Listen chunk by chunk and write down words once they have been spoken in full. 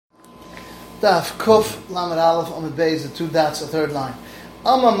Daf Kuf Lamed Aleph Amud Beis, the two dots, the third line.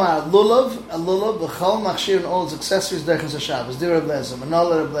 Amamar Lulav, a Lulav, the Chol Machshir and all its accessories Derechus HaShabbos. Dear Reb Lezer,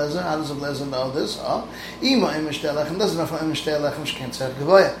 Manola Reb Lezer, how does Reb Lezer know this? Ima Imish Telechem, doesn't know for Imish Telechem, she can't say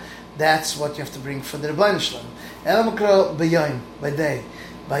Gavoya. That's what you have to bring for the Rebbeinu Shalom. Elamakro B'Yom, by day.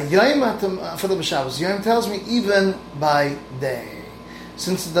 By Yom for the B'Shabbos. Yom tells me even by day.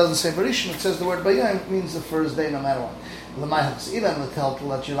 Since it doesn't say Varishon, it says the word by Yom, it means the first day no matter what. L'mayhas, even the teltel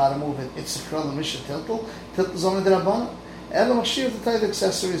that you're allowed to move it, it's a kral, the Misha teltel is only the Rabbanon. Ela Machshir, the type of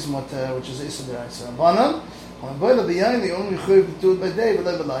accessories, which is Issa D'Raisa. Rabbanon, on Boila B'Yom, the only Chuy to do it by day, but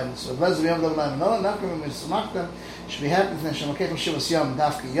Lev B'Layim. So, V'lez B'Yom Lev B'Layim. No, not going to be Smachtem, should be happy if Neshem Akekim Shivas Yom,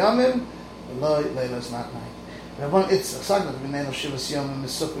 Dafki Yomim, V'loi, Leila is not night. Rabbanon, it's a Sagdat, V'nein of Shivas Yomim,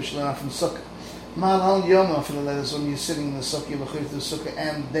 Misuk, which learn from Sukkah. Mal Yom, after the letters, when you're sitting in the Sukkah, you're Chuy to the Sukkah,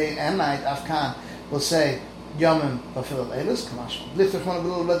 and day and night, Afkan will say, Yomim Bafil Eilis, Kamashma. Liftach one of the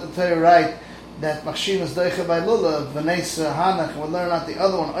little let the Torah write that Machshir is Deicha by Lulav, V'neis Hanach, we'll learn out the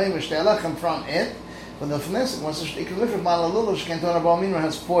other one, Oimish Te'elechem from it. But the Fnesik, once you can lift Mala Lulav, she can turn about Minra,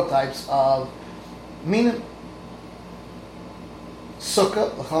 has four types of Minim.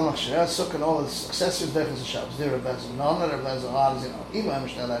 Sukkah, L'chol Machshir, Sukkah, and all its accessories, Deicha Shabbos, Deir Rebbezer, Nona Rebbezer, how does he know? Ima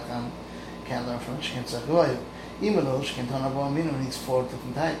Oimish Te'elechem, can't learn from it, she can't say Gavoyu. Ima Lulav, she can turn about Minra, needs four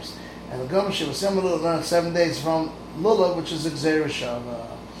different types. And the Gomer Shiva similar learned 7 days from Lulav, which is Xerish of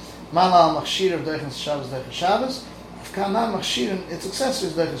Malal Machshir of Deichas Shabbos, Deichas Shabbos. Afkanah Machshir, its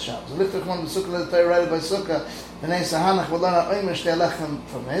accessories, Deichas Shabbos. The Liftach one, the Sukkah, the Torah written by Sukkah, B'nei Sahanach, we'll learn Oimish Te'elechem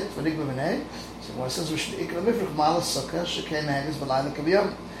from it, V'digba B'nei. So when it says we should Ikra Mifrach Malal Sukkah, Shekei Nehes B'layla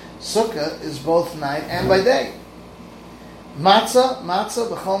Kaviyam. Sukkah is both night and by day. Matzah,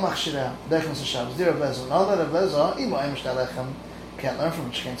 B'chol Machshirah, Deichas Shabbos. Dear Rebbezer, no, that Rebbezer, Imo Oimish Te'elechem. Can't learn from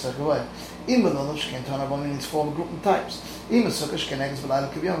it, she can't take away. Ima Lulav, she can't turn up on its four group of types. Ima Sukkah, she can eggs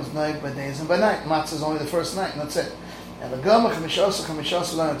B'layla Kaviyam, is night by days and by night. Matzah is only the first night, and that's it. And the Gama,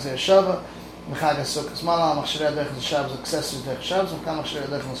 Chamishasa, learn Xer Shava, Mechaga Sukkah, Smalal, Machshirah, Deichas Shabbos, accessories, Deichas Shabbos, and Machshirah,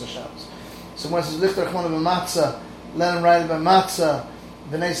 Deichas Shabbos. So when it says, Lichter Chmona B'Matzah, let him write by Matzah,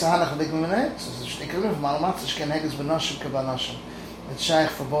 B'nei Sahanach, V'digma B'nei, so it's Ikrimim, Mal Matzah, she can eggs B'noshim, Kabanoshim. It's shaykh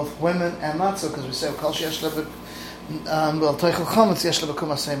for both women and Matzah, because we say, Kol Sheyesh Lebek, well, Teichel Chometz Yesh Lebekum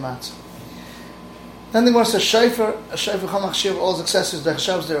Asay Matzah. Then the Gemara says Shayfer Chol Machshir, all his accessories, Deichas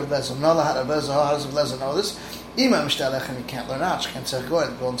Shabbos, Deir Rebbezer. Nala had Rebbezer, how does Rebbezer know this? Ima Mishtalechem, you can't learn out, she can't say go,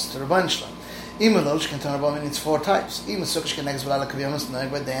 it belongs to the Rebbeinu Shalom. Ima Lo, she can turn about, it needs four types. Ima Sukkah, she can eggs B'layla Kaviyam, it's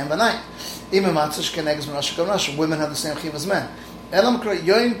night by day and by night. Ima Matzah, she can eggs B'noshim Kabanoshim. Women have the same chiv as men. Elam Kra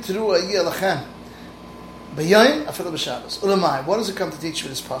Yoim Teru Ayeh Lachem. B'Yoim Afilu B'Shabbos. Ulamai, what does it come to teach you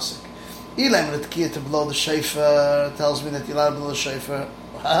with this pasuk? Elam Ritkiya to blow the shofar tells me that you're allowed to blow the shofar.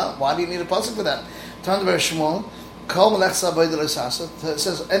 Why do you need a pasuk for that? Turn to Be'er Shmuel. Kol Melech Sabayid L'Sasa. It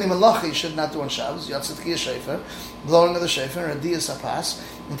says any malacha you should not do on Shabbos. Yatzat Tkiyah shofar, blowing of the shofar, and Radiyas Hapas,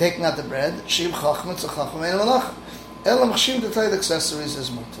 and taking out the bread. Shiv Chachma Tzach Chachma Ein Malacha. Elam Machshim to tell you the accessories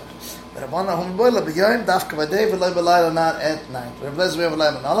is mutter. But Rabbanan Hom Boila B'Yoyim Dafka B'Day V'Loi B'Layla not at night. Reb Lezer we have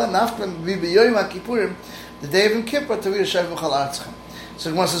B'Layla Nala. Nafka B'Yoyim HaKippurim the day of Yom Kippur Tavir Shofar Chal Artzchem.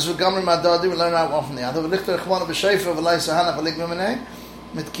 So once it's Gamri Madadi, we learn out one from the other. V'lichter Chmona B'Shofar V'Lai Sahanach V'Ligma B'Nei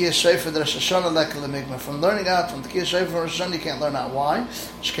Mit Tkiyah Shofar Rosh Hashanah Lek L'Migma. From learning out from Tkiyah Shofar from Rosh Hashanah, you can't learn out why.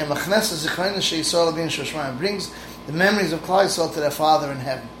 Shkem Machnes Zichayna She'Yisrael Abin Shoshmayim brings the memories of Klal Yisrael to their Father in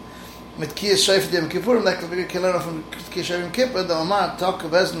heaven. Mit Tkiyah Shofar Yom Kippurim Lek L'Migma can learn from Tkiyah Shofar Yom Kippur. The Omar Talk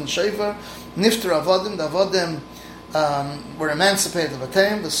of Ezn Shofar Nifter Avodim. The Avodim were emancipated of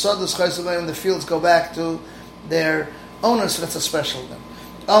Atem. The Sodas Chayzavayim, the fields go back to their owners, so that's a special thing.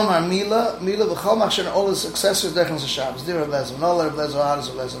 Almar Mila V'chol Machshir, and all his accessories, Deichas Shabbos. Deir Rebbezer, Nola Rebbezer, how does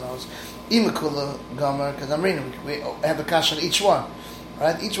Rebbezer knows? Imakula Gomer, because I'm reading, we have a kash on each one,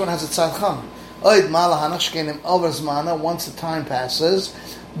 right? Each one has a tzad cham. Oid Malahanach Shkenim over Zmana, once the time passes,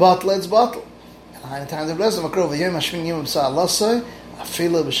 bottle, it's bottle. And how many times Rebbezer, Makrov, V'yom Hashmin Yom B'Sa'al Losoi,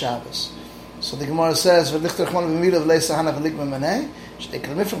 Afilu B'Shabbos. So the Gemara says, V'lichter Chmona B'Mila V'lei Sahanach V'Ligma B'Nei,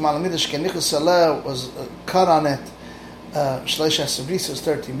 Sh'tekal Mifrach Malamida Shkenichus Saleh was cut on it, Shleisha Brises,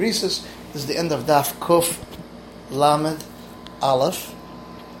 13 Brises. This is the end of Daf Kuf Lamed Aleph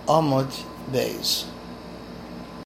Amud Beis.